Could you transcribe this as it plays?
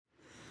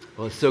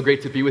Well, it's so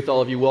great to be with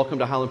all of you. Welcome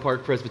to Highland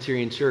Park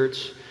Presbyterian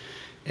Church,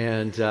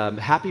 and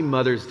happy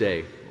Mother's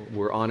Day.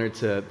 We're honored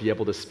to be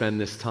able to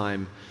spend this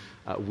time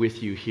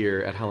with you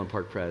here at Highland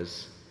Park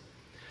Pres.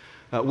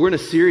 We're in a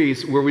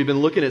series where we've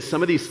been looking at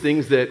some of these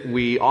things that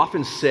we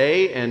often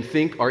say and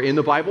think are in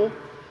the Bible,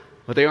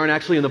 but they aren't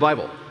actually in the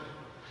Bible.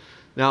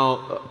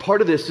 Now,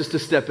 part of this, just to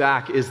step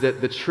back, is that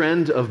the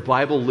trend of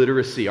Bible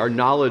literacy, our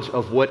knowledge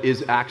of what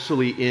is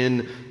actually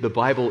in the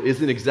Bible,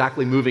 isn't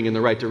exactly moving in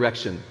the right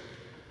direction.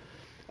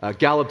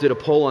 Gallup did a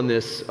poll on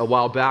this a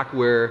while back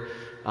where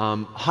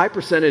high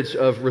percentage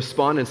of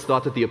respondents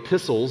thought that the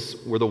epistles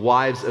were the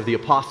wives of the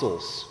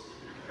apostles.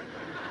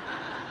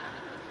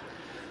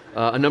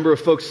 A number of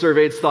folks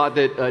surveyed thought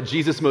that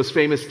Jesus' most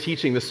famous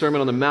teaching, the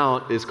Sermon on the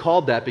Mount, is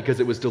called that because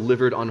it was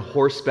delivered on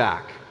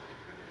horseback.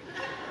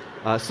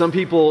 Some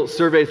people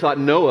surveyed thought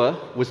Noah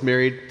was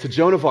married to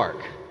Joan of Arc.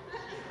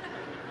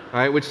 All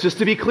right, which, just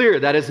to be clear,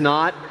 that is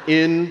not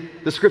in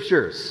the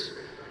scriptures.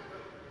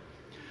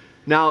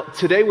 Now,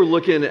 today we're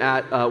looking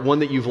at one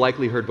that you've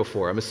likely heard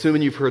before. I'm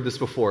assuming you've heard this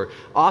before.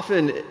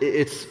 Often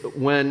it's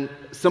when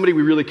somebody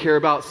we really care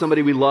about,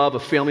 somebody we love, a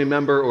family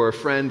member or a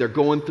friend, they're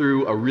going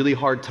through a really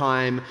hard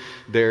time.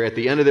 They're at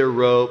the end of their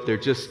rope. They're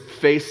just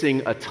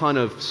facing a ton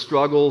of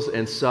struggles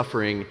and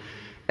suffering.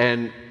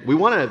 And we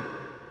want to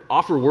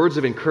offer words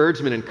of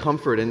encouragement and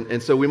comfort.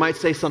 And so we might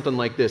say something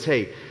like this: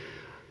 hey,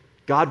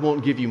 God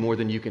won't give you more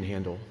than you can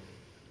handle.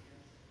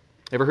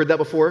 Ever heard that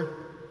before?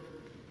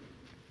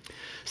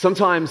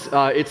 Sometimes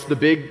it's the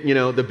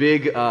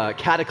big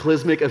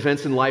cataclysmic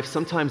events in life.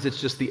 Sometimes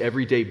it's just the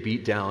everyday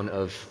beatdown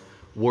of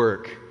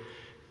work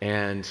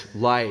and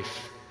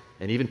life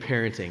and even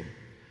parenting.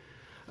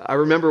 I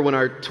remember when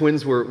our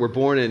twins were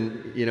born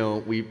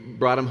and, we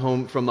brought them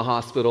home from the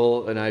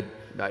hospital, and I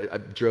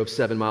drove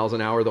 7 miles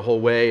an hour the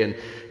whole way.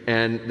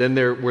 And then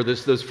there were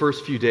those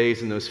first few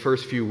days and those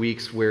first few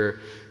weeks where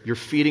you're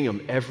feeding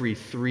them every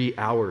 3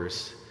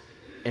 hours.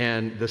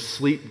 And the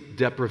sleep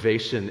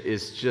deprivation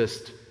is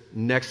just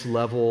next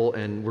level,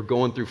 and we're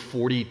going through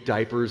 40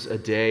 diapers a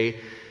day.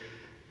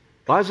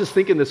 I was just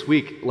thinking this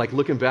week, like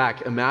looking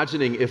back,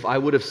 imagining if I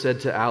would have said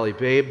to Allie,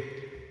 babe,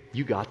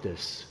 you got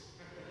this.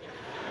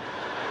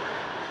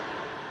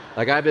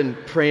 Like, I've been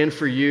praying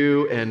for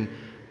you, and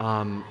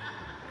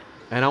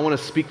I want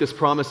to speak this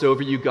promise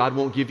over you. God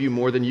won't give you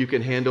more than you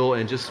can handle,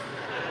 and just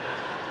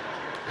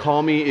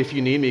call me if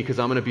you need me, because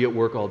I'm going to be at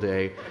work all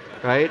day,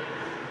 right?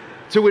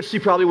 To which she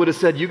probably would have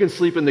said, you can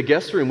sleep in the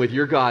guest room with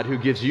your God who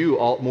gives you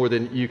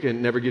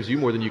never gives you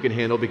more than you can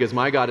handle, because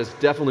my God has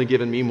definitely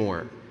given me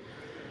more.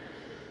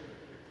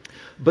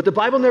 But the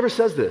Bible never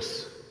says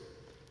this.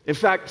 In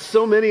fact,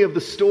 so many of the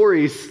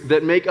stories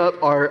that make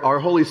up our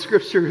Holy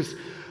Scriptures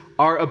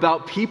are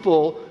about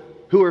people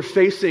who are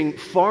facing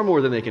far more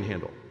than they can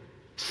handle.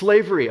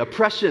 Slavery,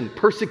 oppression,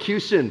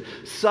 persecution,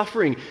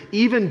 suffering,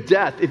 even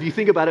death, if you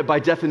think about it by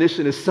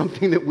definition, is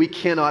something that we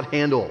cannot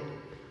handle.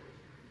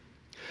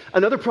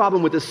 Another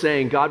problem with this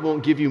saying, God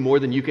won't give you more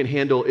than you can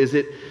handle, is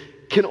it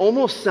can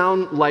almost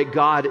sound like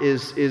God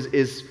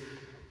is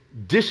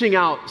dishing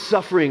out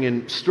suffering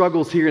and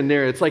struggles here and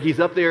there. It's like he's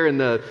up there in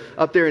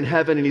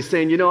heaven, and he's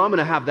saying, I'm going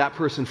to have that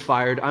person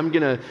fired. I'm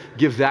going to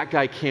give that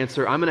guy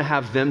cancer. I'm going to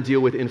have them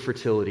deal with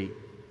infertility.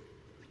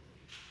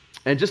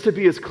 And just to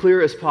be as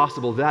clear as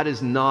possible, that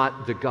is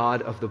not the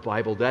God of the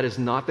Bible. That is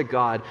not the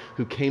God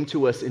who came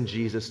to us in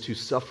Jesus to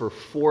suffer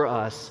for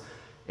us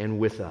and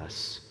with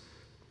us.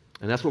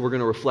 And that's what we're going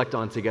to reflect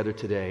on together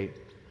today.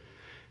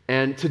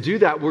 And to do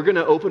that, we're going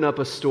to open up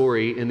a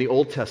story in the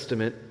Old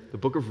Testament, the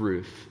book of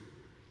Ruth.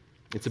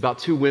 It's about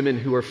two women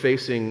who are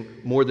facing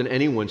more than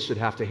anyone should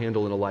have to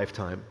handle in a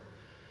lifetime.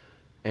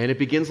 And it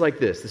begins like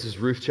this. This is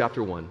Ruth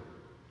chapter 1.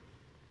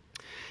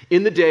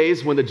 In the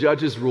days when the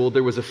judges ruled,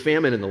 there was a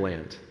famine in the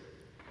land.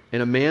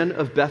 And a man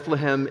of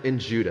Bethlehem in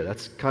Judah,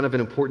 that's kind of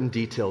an important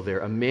detail there,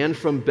 a man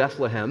from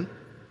Bethlehem,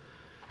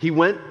 he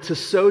went to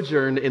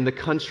sojourn in the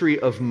country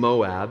of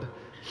Moab,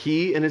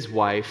 he and his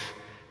wife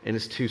and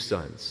his 2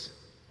 sons.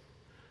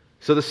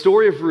 So the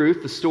story of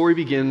Ruth, the story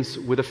begins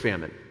with a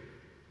famine.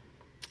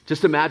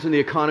 Just imagine the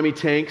economy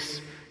tanks,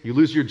 you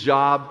lose your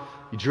job,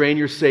 you drain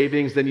your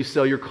savings, then you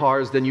sell your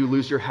cars, then you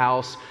lose your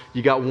house,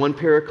 you got one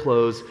pair of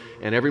clothes,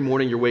 and every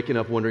morning you're waking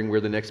up wondering where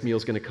the next meal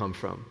is going to come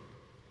from.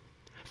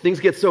 Things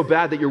get so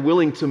bad that you're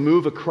willing to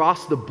move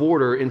across the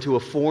border into a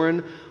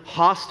foreign,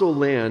 hostile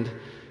land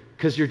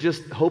because you're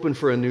just hoping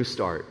for a new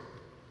start.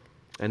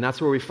 And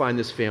that's where we find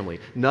this family.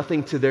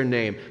 Nothing to their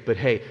name, but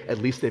hey, at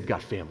least they've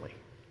got family.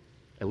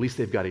 At least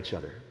they've got each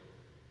other.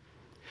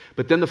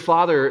 But then the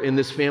father in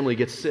this family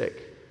gets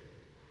sick.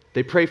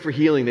 They pray for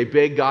healing. They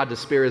beg God to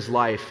spare his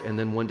life, and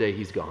then one day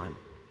he's gone.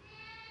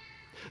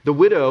 The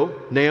widow,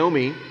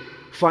 Naomi,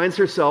 finds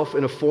herself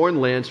in a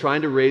foreign land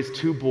trying to raise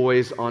 2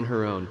 boys on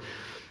her own.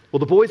 Well,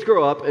 the boys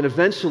grow up, and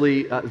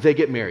eventually they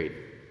get married.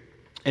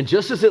 And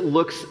just as it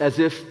looks as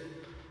if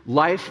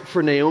life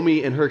for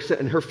Naomi and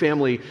her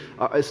family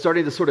is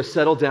starting to sort of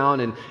settle down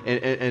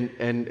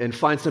and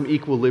find some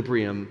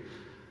equilibrium,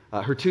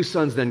 her 2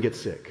 sons then get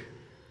sick.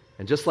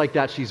 And just like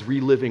that, she's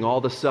reliving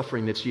all the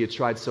suffering that she had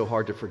tried so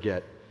hard to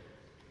forget.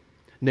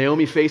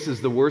 Naomi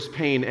faces the worst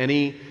pain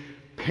any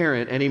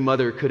parent, any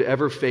mother could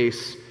ever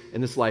face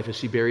in this life as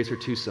she buries her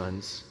 2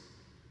 sons.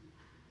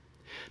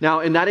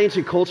 Now, in that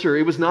ancient culture,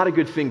 it was not a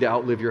good thing to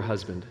outlive your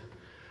husband.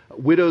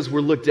 Widows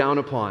were looked down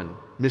upon,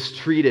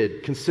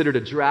 mistreated, considered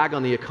a drag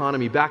on the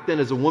economy. Back then,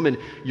 as a woman,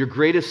 your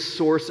greatest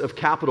source of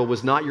capital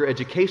was not your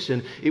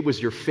education, it was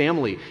your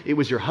family, it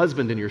was your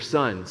husband and your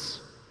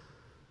sons.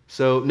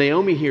 So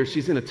Naomi here,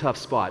 she's in a tough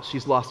spot.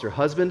 She's lost her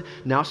husband,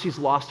 now she's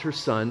lost her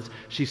sons.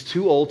 She's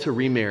too old to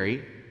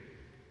remarry.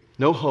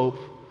 No hope,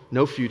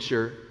 no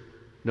future,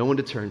 no one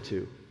to turn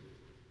to.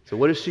 So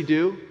what does she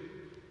do?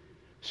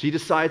 She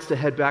decides to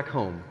head back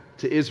home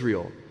to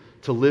Israel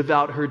to live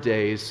out her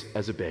days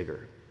as a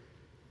beggar.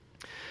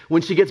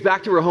 When she gets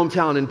back to her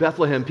hometown in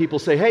Bethlehem, people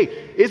say,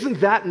 "Hey, isn't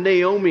that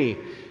Naomi?"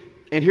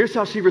 And here's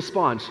how she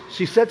responds.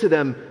 She said to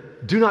them,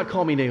 "Do not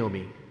call me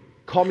Naomi,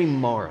 call me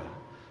Mara.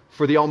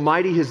 For the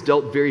Almighty has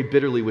dealt very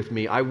bitterly with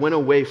me. I went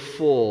away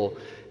full,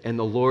 and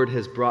the Lord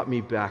has brought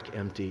me back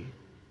empty."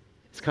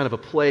 It's kind of a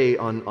play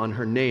on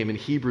her name. In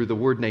Hebrew, the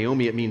word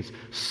Naomi, it means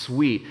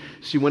sweet.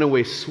 She went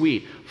away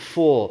sweet,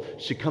 full.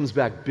 She comes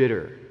back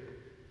bitter,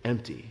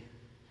 empty.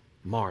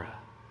 Mara.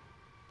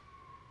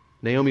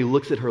 Naomi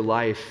looks at her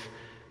life,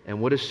 and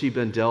what has she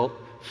been dealt?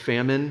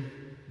 Famine,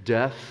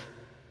 death,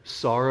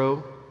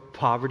 sorrow,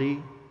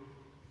 poverty,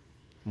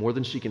 more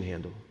than she can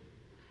handle.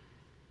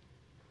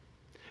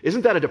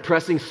 Isn't that a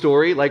depressing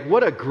story? Like,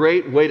 what a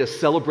great way to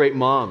celebrate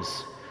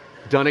moms.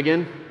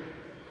 Dunnigan,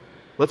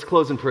 let's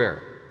close in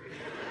prayer.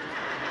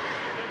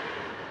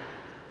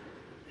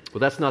 Well,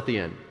 that's not the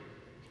end.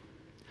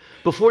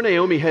 Before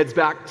Naomi heads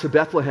back to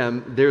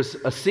Bethlehem, there's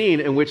a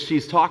scene in which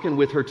she's talking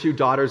with her 2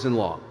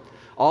 daughters-in-law,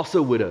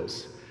 also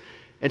widows.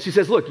 And she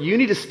says, "Look, you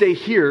need to stay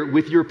here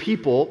with your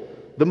people,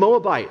 the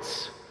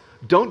Moabites.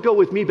 Don't go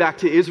with me back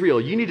to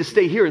Israel. You need to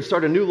stay here and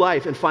start a new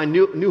life and find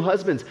new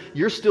husbands.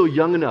 You're still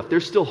young enough.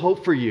 There's still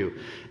hope for you."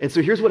 And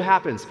so here's what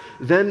happens.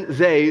 Then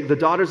they, the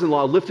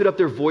daughters-in-law, lifted up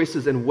their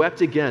voices and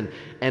wept again.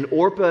 And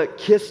Orpah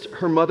kissed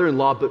her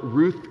mother-in-law, but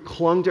Ruth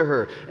clung to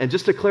her. And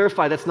just to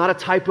clarify, that's not a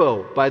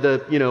typo by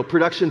the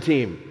production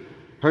team.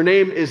 Her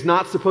name is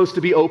not supposed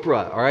to be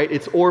Oprah, all right?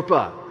 It's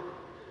Orpah.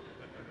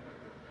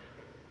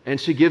 And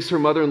she gives her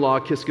mother-in-law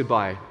a kiss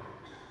goodbye.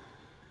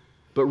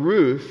 But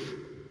Ruth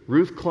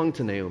clung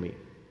to Naomi.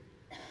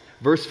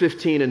 Verse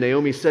 15, "And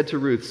Naomi said to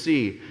Ruth,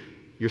 'See,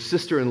 your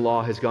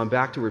sister-in-law has gone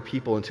back to her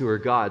people and to her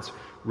gods.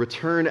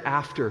 Return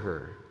after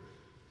her.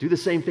 Do the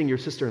same thing your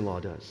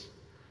sister-in-law does.'"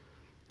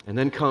 And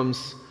then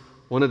comes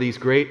one of these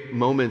great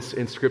moments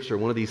in Scripture,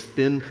 one of these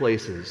thin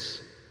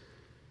places.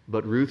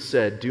 "But Ruth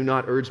said, 'Do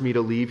not urge me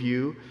to leave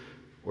you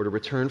or to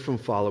return from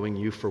following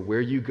you, for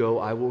where you go,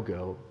 I will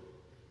go.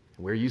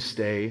 And where you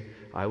stay,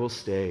 I will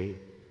stay.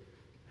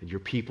 And your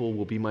people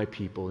will be my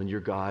people, and your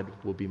God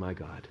will be my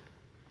God.'"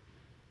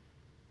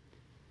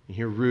 And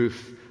here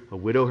Ruth, a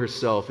widow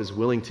herself, is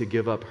willing to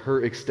give up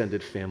her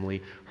extended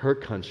family, her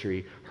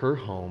country, her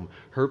home,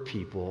 her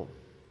people,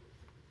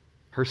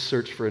 her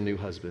search for a new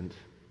husband.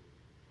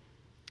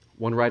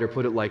 One writer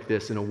put it like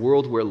this: "In a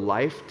world where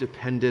life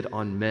depended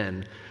on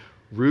men,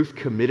 Ruth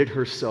committed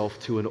herself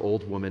to an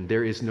old woman.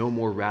 There is no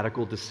more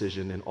radical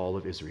decision in all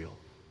of Israel."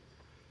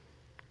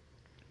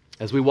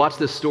 As we watch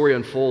this story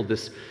unfold,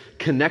 this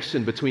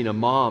connection between a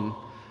mom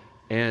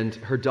and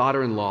her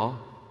daughter-in-law,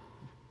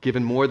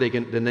 given more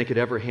than they could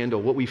ever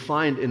handle, what we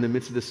find in the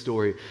midst of this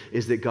story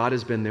is that God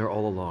has been there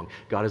all along.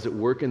 God is at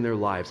work in their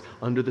lives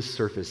under the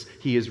surface.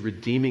 He is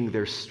redeeming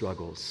their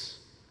struggles,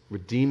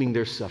 redeeming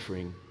their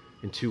suffering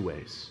in 2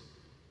 ways.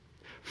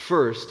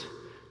 First,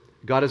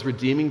 God is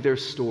redeeming their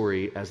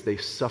story as they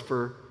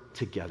suffer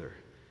together.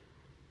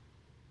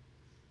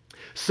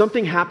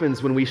 Something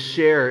happens when we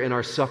share in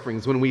our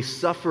sufferings, when we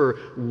suffer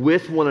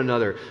with one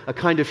another, a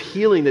kind of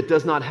healing that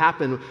does not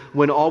happen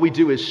when all we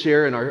do is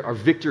share in our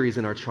victories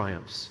and our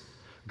triumphs.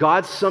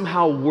 God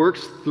somehow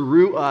works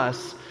through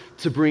us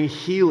to bring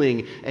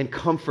healing and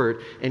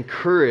comfort and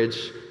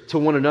courage to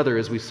one another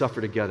as we suffer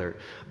together.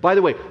 By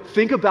the way,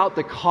 think about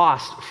the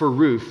cost for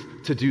Ruth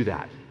to do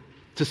that,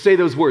 to say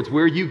those words,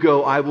 "Where you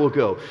go, I will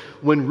go."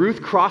 When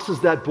Ruth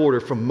crosses that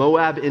border from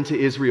Moab into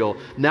Israel,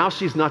 now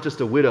she's not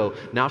just a widow,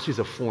 now she's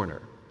a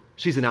foreigner.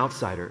 She's an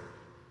outsider.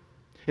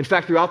 In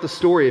fact, throughout the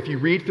story, if you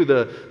read through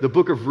the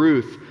book of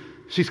Ruth,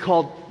 she's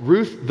called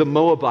Ruth the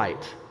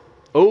Moabite.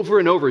 Over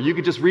and over, you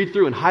could just read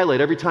through and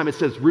highlight every time it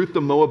says Ruth the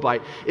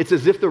Moabite. It's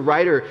as if the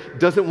writer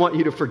doesn't want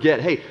you to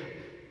forget, hey,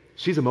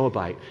 she's a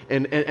Moabite.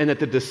 And that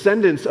the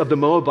descendants of the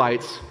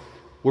Moabites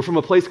were from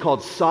a place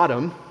called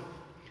Sodom,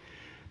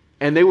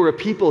 and they were a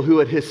people who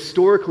had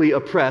historically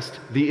oppressed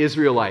the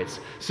Israelites.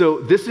 So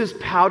this is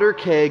powder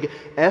keg,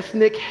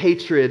 ethnic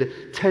hatred,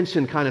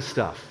 tension kind of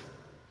stuff.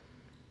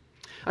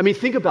 I mean,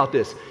 think about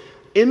this.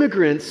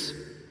 Immigrants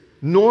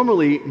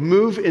normally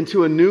move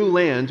into a new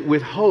land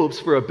with hopes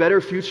for a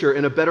better future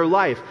and a better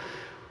life.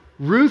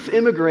 Ruth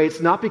immigrates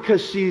not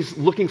because she's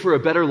looking for a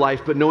better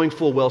life, but knowing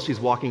full well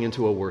she's walking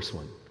into a worse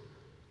one.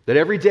 That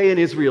every day in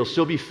Israel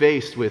she'll be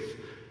faced with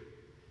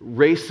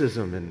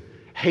racism and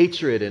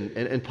hatred,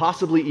 and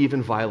possibly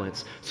even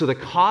violence. So the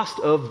cost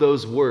of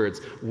those words,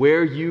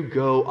 where you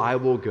go, I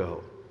will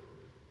go.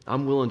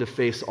 I'm willing to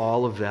face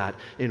all of that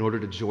in order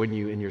to join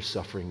you in your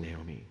suffering,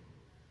 Naomi.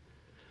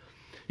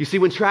 You see,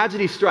 when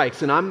tragedy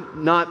strikes, and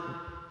I'm not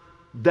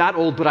that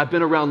old, but I've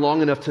been around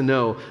long enough to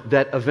know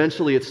that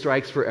eventually it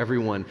strikes for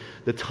everyone.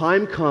 The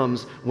time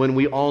comes when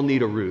we all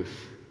need a Ruth.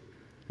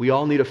 We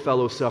all need a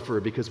fellow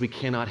sufferer because we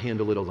cannot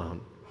handle it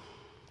alone.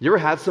 You ever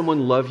had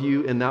someone love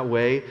you in that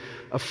way?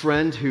 A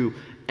friend who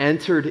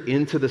entered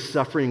into the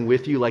suffering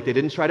with you, like they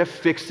didn't try to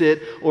fix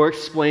it or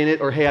explain it,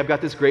 or hey, I've got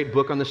this great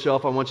book on the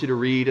shelf I want you to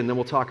read and then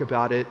we'll talk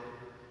about it.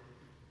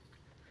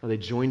 No, they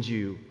joined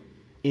you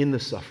in the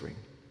suffering.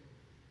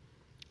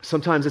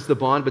 Sometimes it's the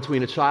bond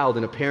between a child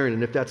and a parent,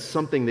 and if that's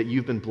something that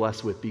you've been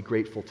blessed with, be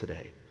grateful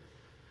today.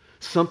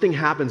 Something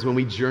happens when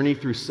we journey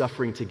through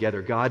suffering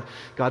together.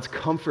 God's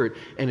comfort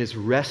and His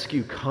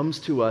rescue comes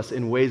to us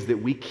in ways that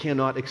we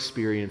cannot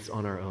experience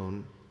on our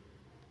own.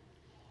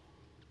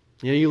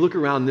 You know, you look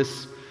around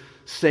this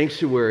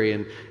sanctuary,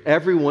 and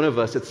every one of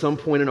us at some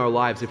point in our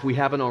lives, if we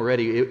haven't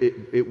already,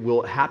 it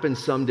will happen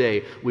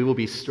someday. We will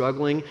be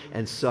struggling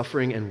and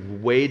suffering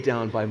and weighed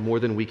down by more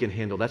than we can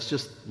handle. That's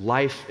just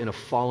life in a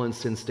fallen,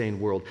 sin-stained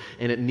world.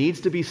 And it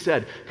needs to be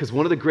said, because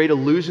one of the great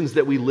illusions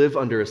that we live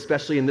under,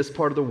 especially in this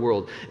part of the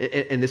world,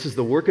 and this is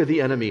the work of the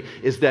enemy,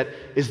 is that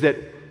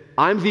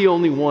I'm the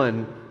only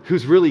one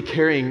who's really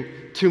carrying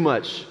too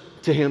much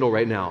to handle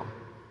right now.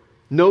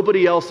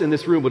 Nobody else in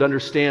this room would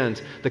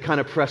understand the kind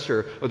of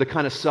pressure or the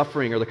kind of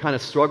suffering or the kind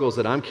of struggles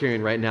that I'm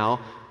carrying right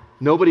now.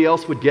 Nobody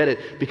else would get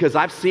it because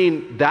I've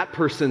seen that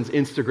person's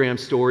Instagram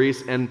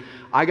stories and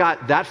I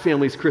got that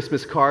family's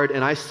Christmas card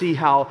and I see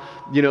how,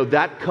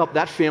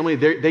 that family,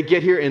 they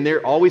get here and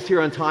they're always here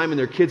on time and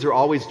their kids are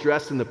always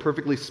dressed in the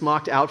perfectly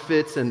smocked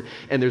outfits and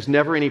there's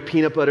never any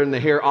peanut butter in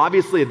the hair.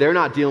 Obviously, they're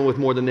not dealing with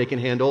more than they can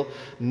handle.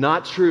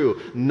 Not true,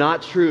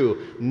 not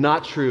true,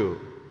 not true.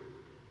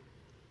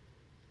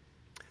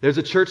 There's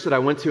a church that I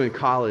went to in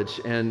college,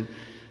 and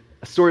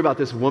a story about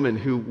this woman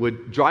who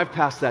would drive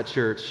past that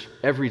church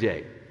every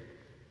day.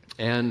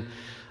 And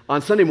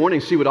on Sunday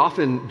mornings, she would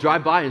often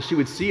drive by and she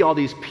would see all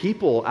these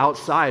people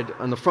outside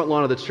on the front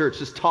lawn of the church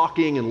just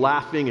talking and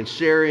laughing and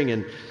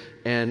sharing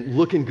and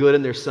looking good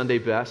in their Sunday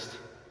best.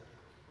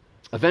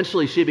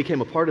 Eventually, she became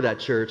a part of that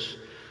church,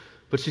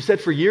 but she said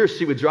for years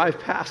she would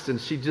drive past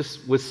and she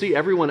just would see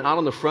everyone out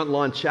on the front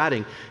lawn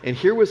chatting. And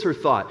here was her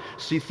thought.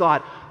 She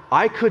thought,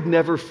 I could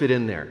never fit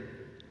in there.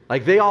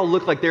 Like they all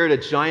look like they're at a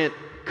giant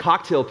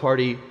cocktail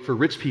party for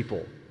rich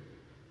people.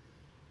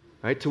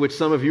 Right? To which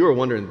some of you are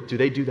wondering, do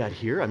they do that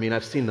here? I mean,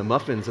 I've seen the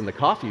muffins and the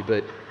coffee,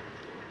 but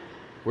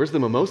where's the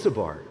mimosa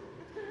bar?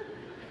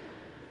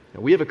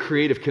 Now, we have a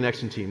creative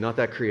connection team, not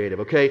that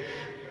creative, okay?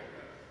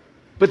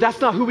 But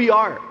that's not who we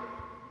are.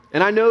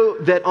 And I know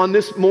that on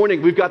this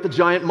morning, we've got the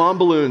giant mom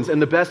balloons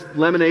and the best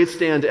lemonade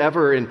stand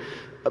ever,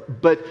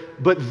 but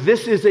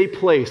this is a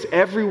place,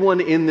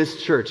 everyone in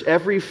this church,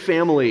 every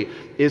family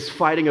is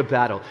fighting a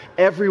battle.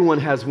 Everyone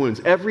has wounds.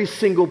 Every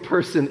single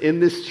person in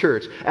this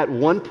church at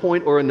one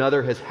point or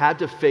another has had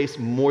to face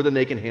more than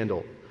they can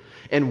handle.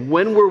 And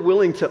when we're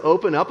willing to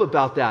open up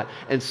about that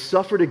and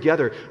suffer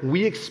together,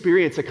 we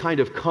experience a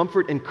kind of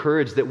comfort and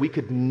courage that we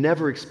could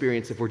never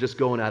experience if we're just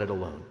going at it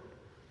alone.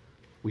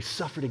 We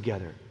suffer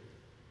together.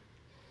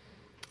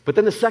 But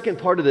then the second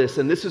part of this,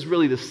 and this is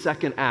really the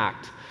second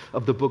act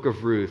of the book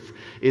of Ruth,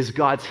 is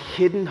God's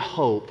hidden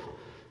hope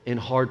in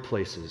hard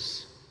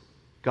places.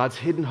 God's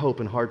hidden hope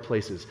in hard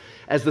places.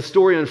 As the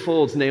story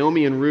unfolds,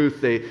 Naomi and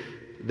Ruth,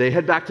 they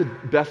head back to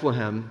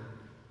Bethlehem,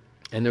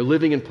 and they're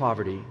living in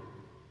poverty.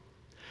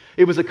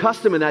 It was a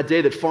custom in that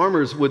day that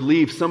farmers would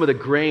leave some of the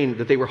grain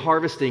that they were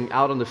harvesting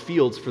out on the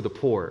fields for the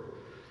poor.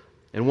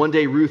 And one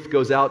day Ruth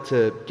goes out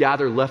to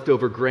gather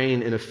leftover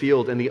grain in a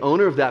field, and the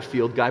owner of that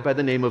field, a guy by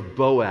the name of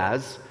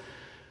Boaz,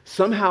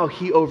 somehow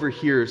he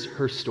overhears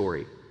her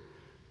story.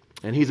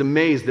 And he's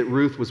amazed that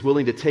Ruth was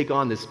willing to take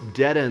on this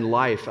dead-end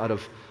life out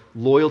of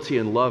loyalty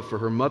and love for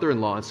her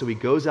mother-in-law. And so he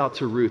goes out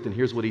to Ruth, and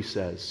here's what he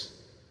says.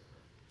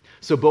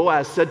 So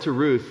Boaz said to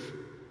Ruth,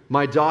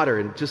 my daughter,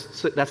 and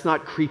just that's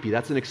not creepy,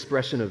 that's an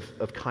expression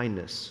of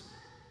kindness.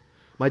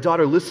 My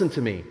daughter, listen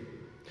to me.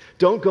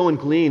 Don't go and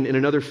glean in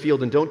another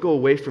field, and don't go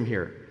away from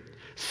here.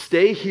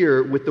 Stay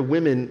here with the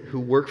women who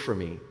work for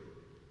me.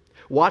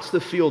 Watch the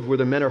field where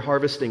the men are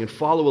harvesting and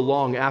follow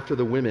along after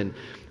the women.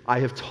 I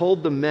have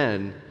told the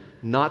men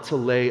not to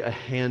lay a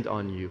hand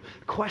on you.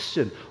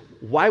 Question,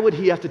 why would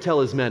he have to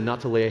tell his men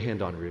not to lay a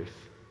hand on Ruth?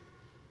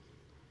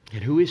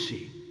 And who is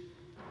she?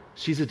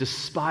 She's a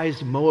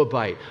despised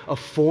Moabite, a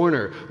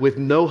foreigner with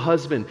no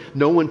husband,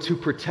 no one to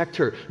protect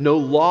her, no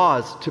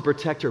laws to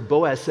protect her.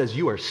 Boaz says,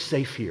 you are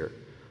safe here.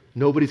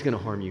 Nobody's going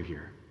to harm you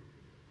here.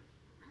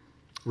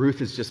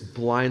 Ruth is just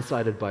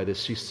blindsided by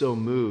this. She's so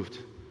moved.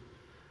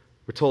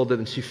 We're told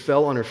that she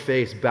fell on her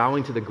face,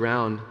 bowing to the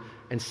ground,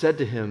 and said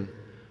to him,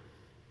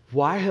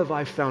 why have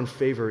I found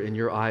favor in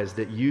your eyes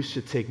that you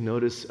should take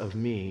notice of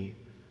me,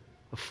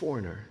 a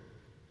foreigner?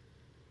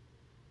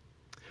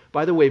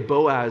 By the way,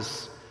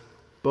 Boaz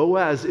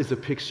is a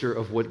picture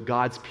of what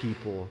God's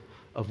people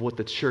of what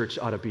the church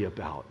ought to be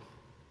about.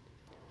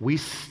 We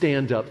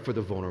stand up for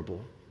the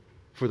vulnerable,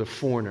 for the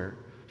foreigner,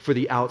 for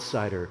the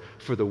outsider,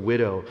 for the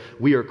widow.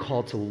 We are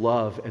called to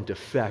love and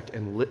defend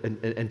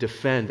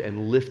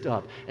and lift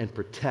up and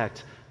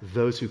protect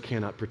those who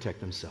cannot protect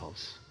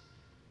themselves.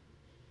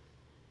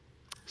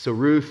 So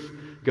Ruth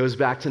goes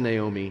back to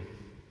Naomi,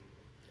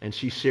 and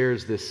she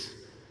shares this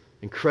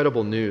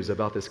incredible news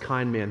about this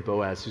kind man,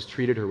 Boaz, who's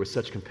treated her with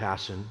such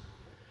compassion.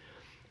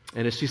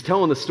 And as she's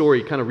telling the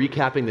story, kind of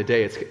recapping the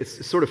day,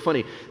 it's sort of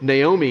funny.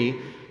 Naomi,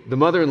 the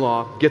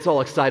mother-in-law, gets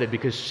all excited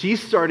because she's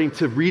starting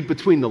to read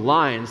between the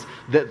lines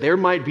that there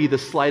might be the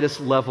slightest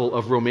level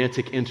of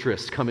romantic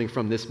interest coming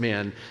from this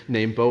man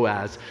named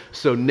Boaz.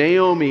 So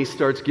Naomi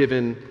starts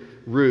giving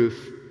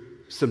Ruth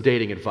some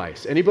dating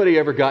advice. Anybody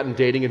ever gotten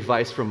dating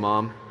advice from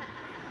mom?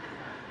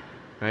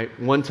 Right?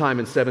 One time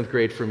in 7th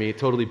grade for me,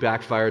 totally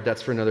backfired.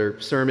 That's for another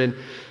sermon.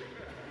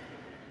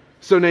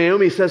 So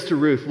Naomi says to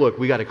Ruth, look,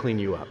 we got to clean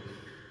you up.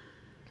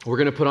 We're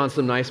going to put on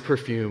some nice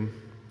perfume,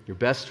 your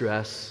best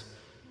dress,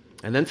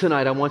 and then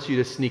tonight I want you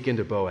to sneak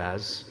into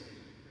Boaz.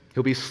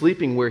 He'll be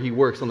sleeping where he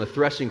works on the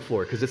threshing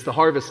floor because it's the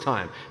harvest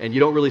time, and you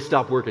don't really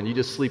stop working. You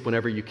just sleep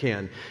whenever you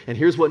can. And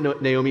here's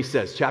what Naomi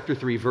says, chapter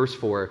 3, verse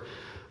 4.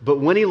 But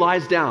when he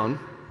lies down,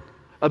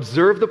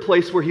 observe the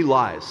place where he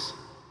lies.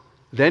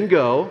 Then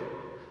go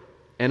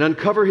and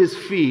uncover his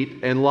feet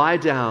and lie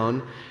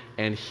down,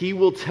 and he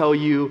will tell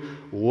you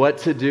what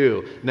to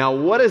do. Now,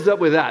 what is up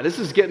with that? This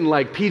is getting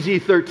like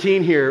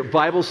PG-13 here,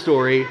 Bible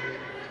story.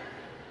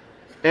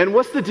 And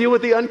what's the deal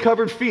with the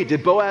uncovered feet?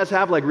 Did Boaz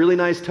have like really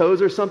nice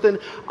toes or something?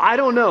 I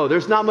don't know.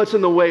 There's not much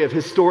in the way of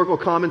historical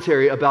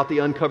commentary about the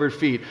uncovered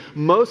feet.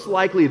 Most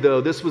likely,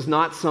 though, this was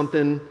not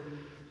something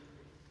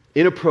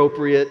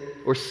inappropriate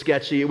or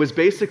sketchy. It was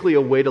basically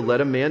a way to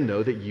let a man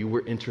know that you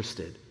were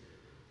interested.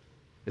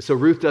 And so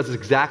Ruth does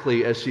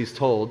exactly as she's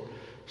told.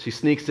 She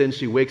sneaks in,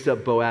 she wakes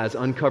up Boaz,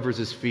 uncovers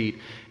his feet,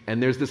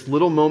 and there's this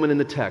little moment in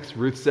the text.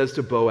 Ruth says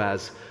to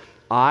Boaz,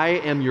 I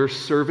am your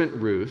servant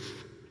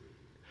Ruth.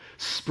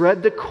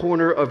 Spread the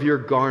corner of your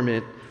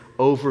garment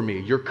over me,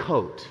 your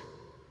coat.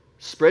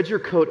 Spread your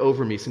coat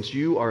over me, since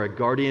you are a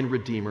guardian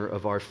redeemer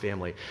of our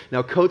family.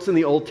 Now, coats in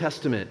the Old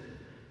Testament,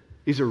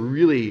 these are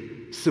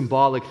really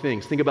symbolic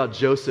things. Think about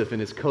Joseph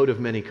and his coat of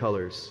many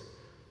colors.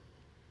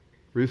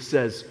 Ruth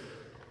says,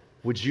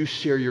 would you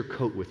share your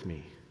coat with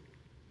me?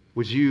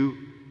 Would you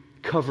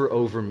cover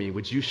over me?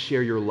 Would you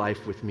share your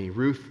life with me?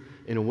 Ruth,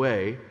 in a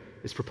way,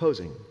 is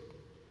proposing.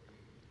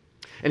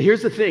 And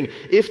here's the thing.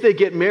 If they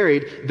get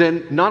married,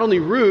 then not only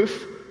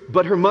Ruth,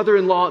 but her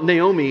mother-in-law,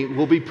 Naomi,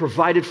 will be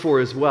provided for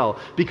as well.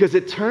 Because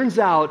it turns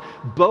out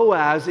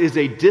Boaz is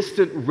a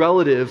distant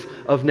relative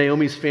of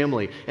Naomi's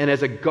family. And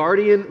as a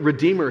guardian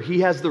redeemer,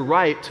 he has the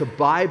right to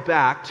buy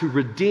back, to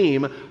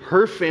redeem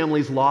her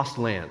family's lost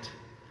land.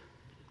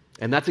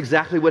 And that's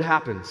exactly what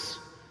happens.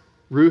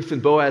 Ruth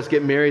and Boaz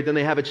get married, then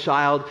they have a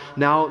child.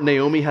 Now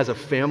Naomi has a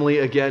family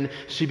again.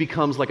 She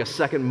becomes like a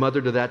second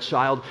mother to that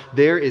child.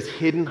 There is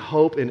hidden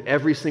hope in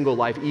every single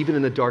life, even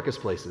in the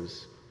darkest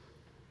places.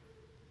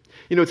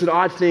 You know, it's an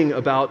odd thing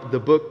about the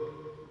book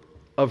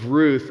of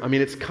Ruth. I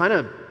mean, it's kind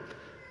of,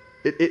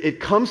 it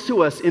comes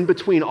to us in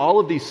between all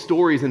of these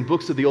stories and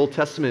books of the Old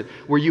Testament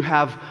where you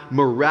have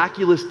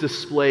miraculous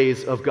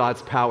displays of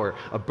God's power.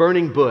 A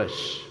burning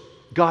bush,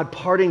 God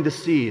parting the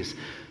seas.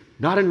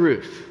 Not in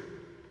Ruth.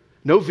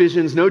 No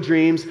visions, no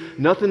dreams,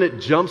 nothing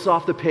that jumps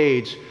off the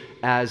page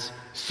as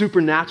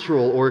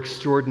supernatural or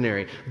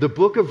extraordinary. The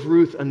book of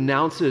Ruth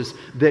announces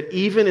that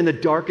even in the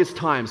darkest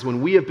times,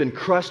 when we have been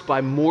crushed by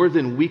more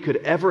than we could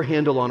ever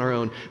handle on our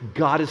own,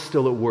 God is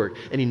still at work,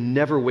 and he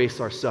never wastes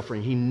our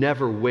suffering. He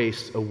never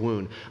wastes a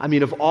wound. I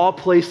mean, of all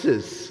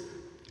places,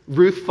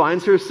 Ruth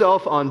finds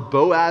herself on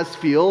Boaz's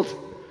field,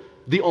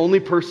 the only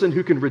person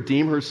who can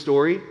redeem her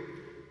story.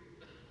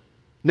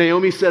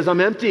 Naomi says,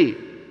 I'm empty.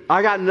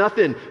 I got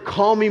nothing.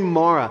 Call me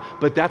Mara.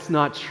 But that's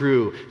not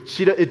true.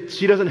 She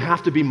doesn't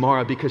have to be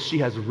Mara because she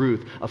has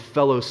Ruth, a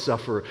fellow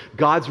sufferer.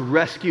 God's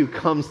rescue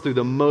comes through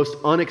the most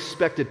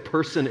unexpected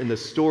person in the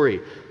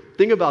story.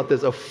 Think about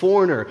this, a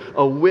foreigner,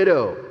 a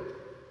widow,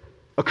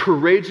 a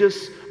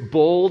courageous,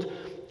 bold,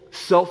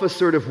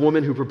 self-assertive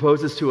woman who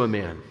proposes to a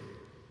man.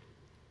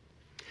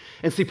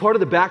 And see, part of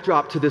the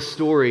backdrop to this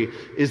story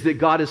is that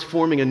God is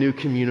forming a new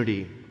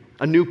community,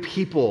 a new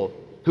people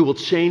who will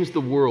change the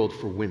world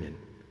for women.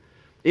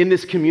 In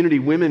this community,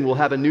 women will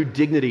have a new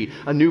dignity,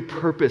 a new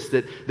purpose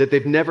that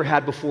they've never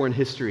had before in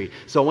history.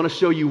 So I want to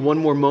show you one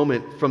more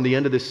moment from the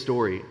end of this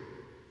story.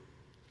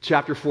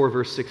 Chapter 4,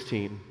 verse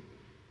 16. It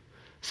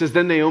says,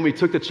 Then Naomi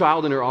took the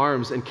child in her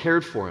arms and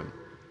cared for him.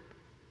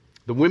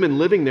 The women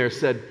living there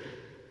said,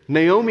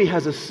 Naomi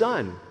has a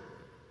son.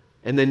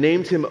 And they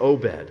named him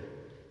Obed.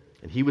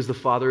 And he was the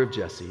father of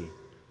Jesse,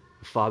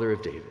 the father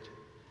of David.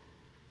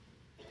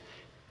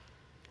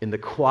 In the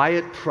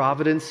quiet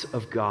providence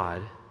of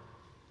God,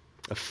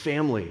 a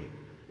family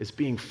is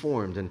being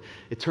formed, and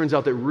it turns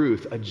out that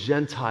Ruth, a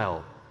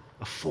Gentile,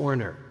 a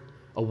foreigner,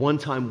 a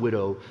one-time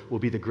widow, will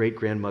be the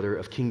great-grandmother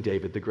of King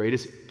David, the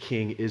greatest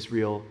king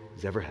Israel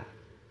has ever had.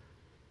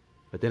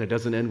 But then it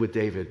doesn't end with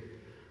David.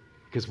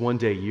 Because one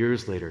day,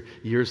 years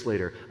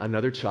later,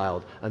 another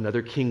child,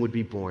 another king would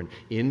be born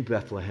in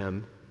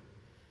Bethlehem,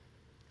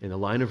 in the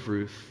line of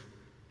Ruth,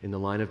 in the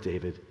line of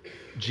David.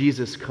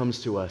 Jesus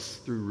comes to us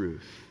through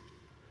Ruth.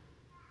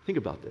 Think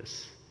about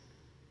this.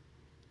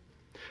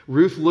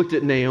 Ruth looked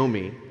at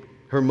Naomi,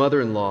 her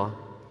mother-in-law,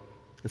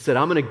 and said,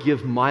 I'm going to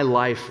give my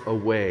life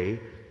away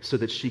so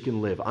that she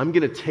can live. I'm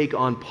going to take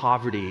on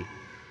poverty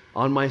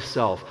on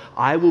myself.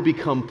 I will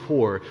become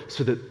poor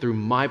so that through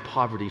my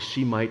poverty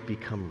she might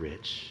become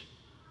rich.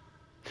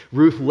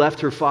 Ruth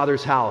left her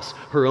father's house,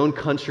 her own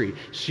country.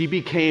 She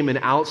became an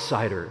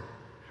outsider.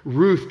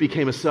 Ruth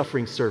became a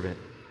suffering servant.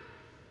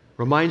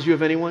 Reminds you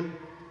of anyone?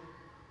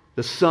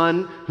 The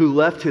son who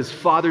left his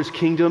father's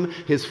kingdom,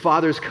 his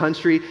father's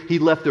country, he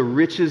left the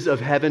riches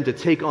of heaven to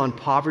take on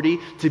poverty,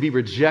 to be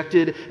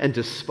rejected and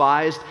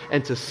despised,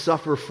 and to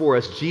suffer for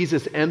us.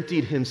 Jesus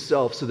emptied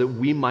himself so that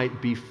we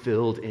might be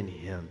filled in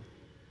him.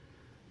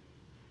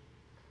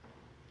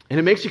 And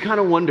it makes you kind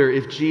of wonder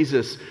if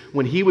Jesus,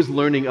 when he was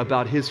learning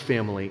about his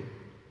family,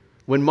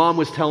 when mom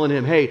was telling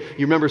him, hey,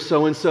 you remember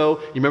so-and-so?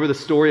 You remember the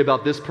story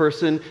about this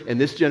person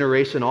and this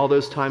generation all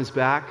those times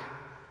back?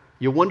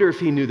 You wonder if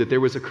he knew that there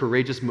was a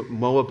courageous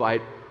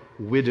Moabite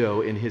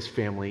widow in his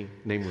family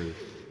named Ruth.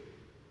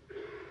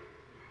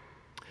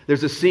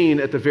 There's a scene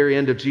at the very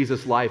end of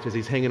Jesus' life as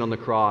he's hanging on the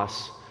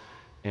cross,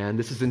 and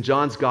this is in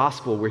John's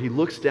gospel, where he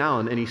looks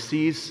down and he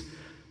sees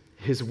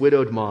his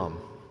widowed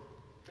mom.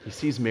 He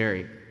sees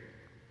Mary.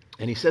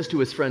 And he says to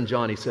his friend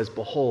John, he says,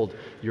 behold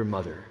your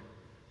mother.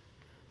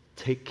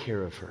 Take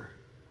care of her.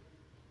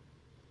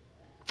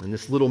 And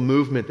this little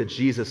movement that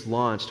Jesus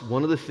launched,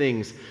 one of the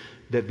things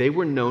that they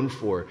were known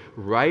for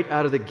right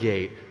out of the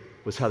gate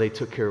was how they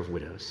took care of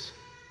widows.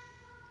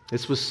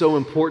 This was so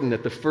important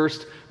that the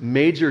first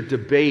major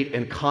debate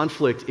and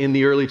conflict in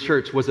the early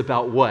church was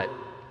about what?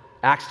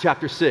 Acts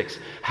chapter 6.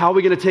 How are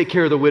we going to take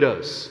care of the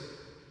widows?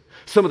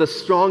 Some of the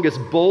strongest,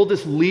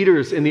 boldest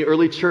leaders in the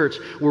early church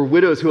were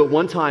widows who at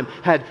one time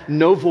had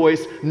no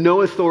voice,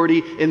 no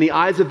authority in the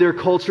eyes of their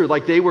culture,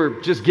 like they were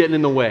just getting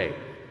in the way.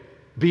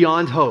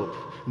 Beyond hope.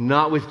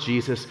 Not with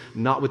Jesus,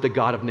 not with the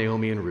God of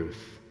Naomi and Ruth.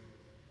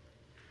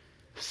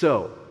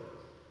 So,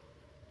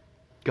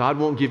 God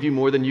won't give you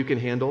more than you can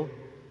handle?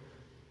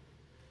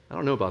 I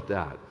don't know about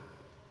that.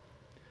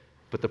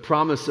 But the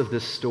promise of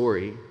this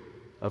story,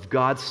 of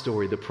God's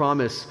story, the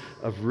promise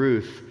of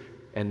Ruth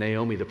and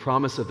Naomi, the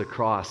promise of the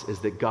cross is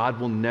that God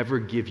will never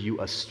give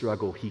you a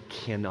struggle he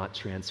cannot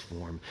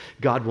transform.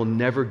 God will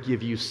never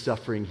give you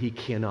suffering he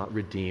cannot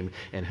redeem,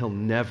 and he'll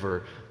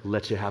never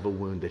let you have a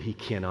wound that he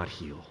cannot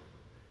heal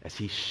as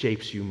he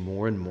shapes you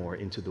more and more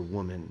into the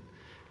woman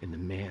and the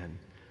man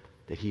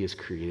that he has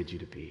created you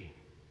to be.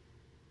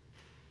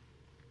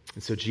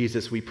 And so,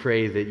 Jesus, we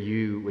pray that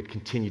you would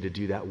continue to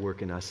do that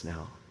work in us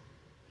now.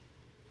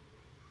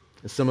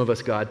 And some of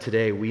us, God,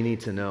 today, we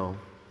need to know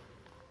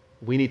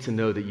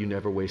that you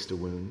never waste a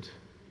wound.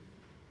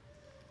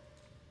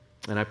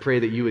 And I pray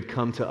that you would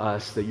come to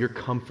us, that your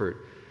comfort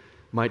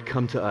might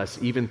come to us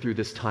even through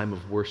this time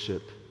of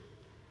worship.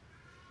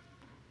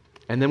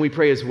 And then we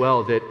pray as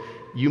well that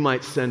you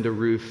might send a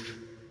Ruth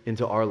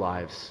into our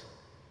lives,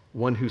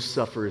 one who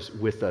suffers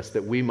with us,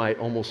 that we might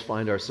almost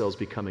find ourselves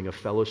becoming a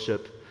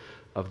fellowship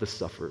of the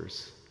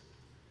sufferers.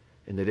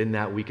 And that in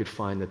that we could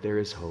find that there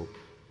is hope,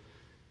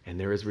 and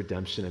there is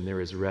redemption, and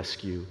there is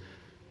rescue.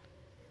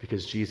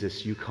 Because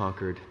Jesus, you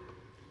conquered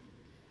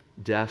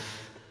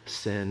death,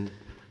 sin,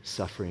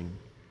 suffering,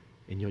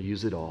 and you'll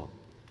use it all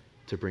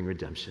to bring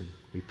redemption.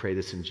 We pray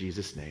this in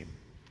Jesus' name.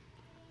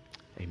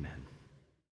 Amen.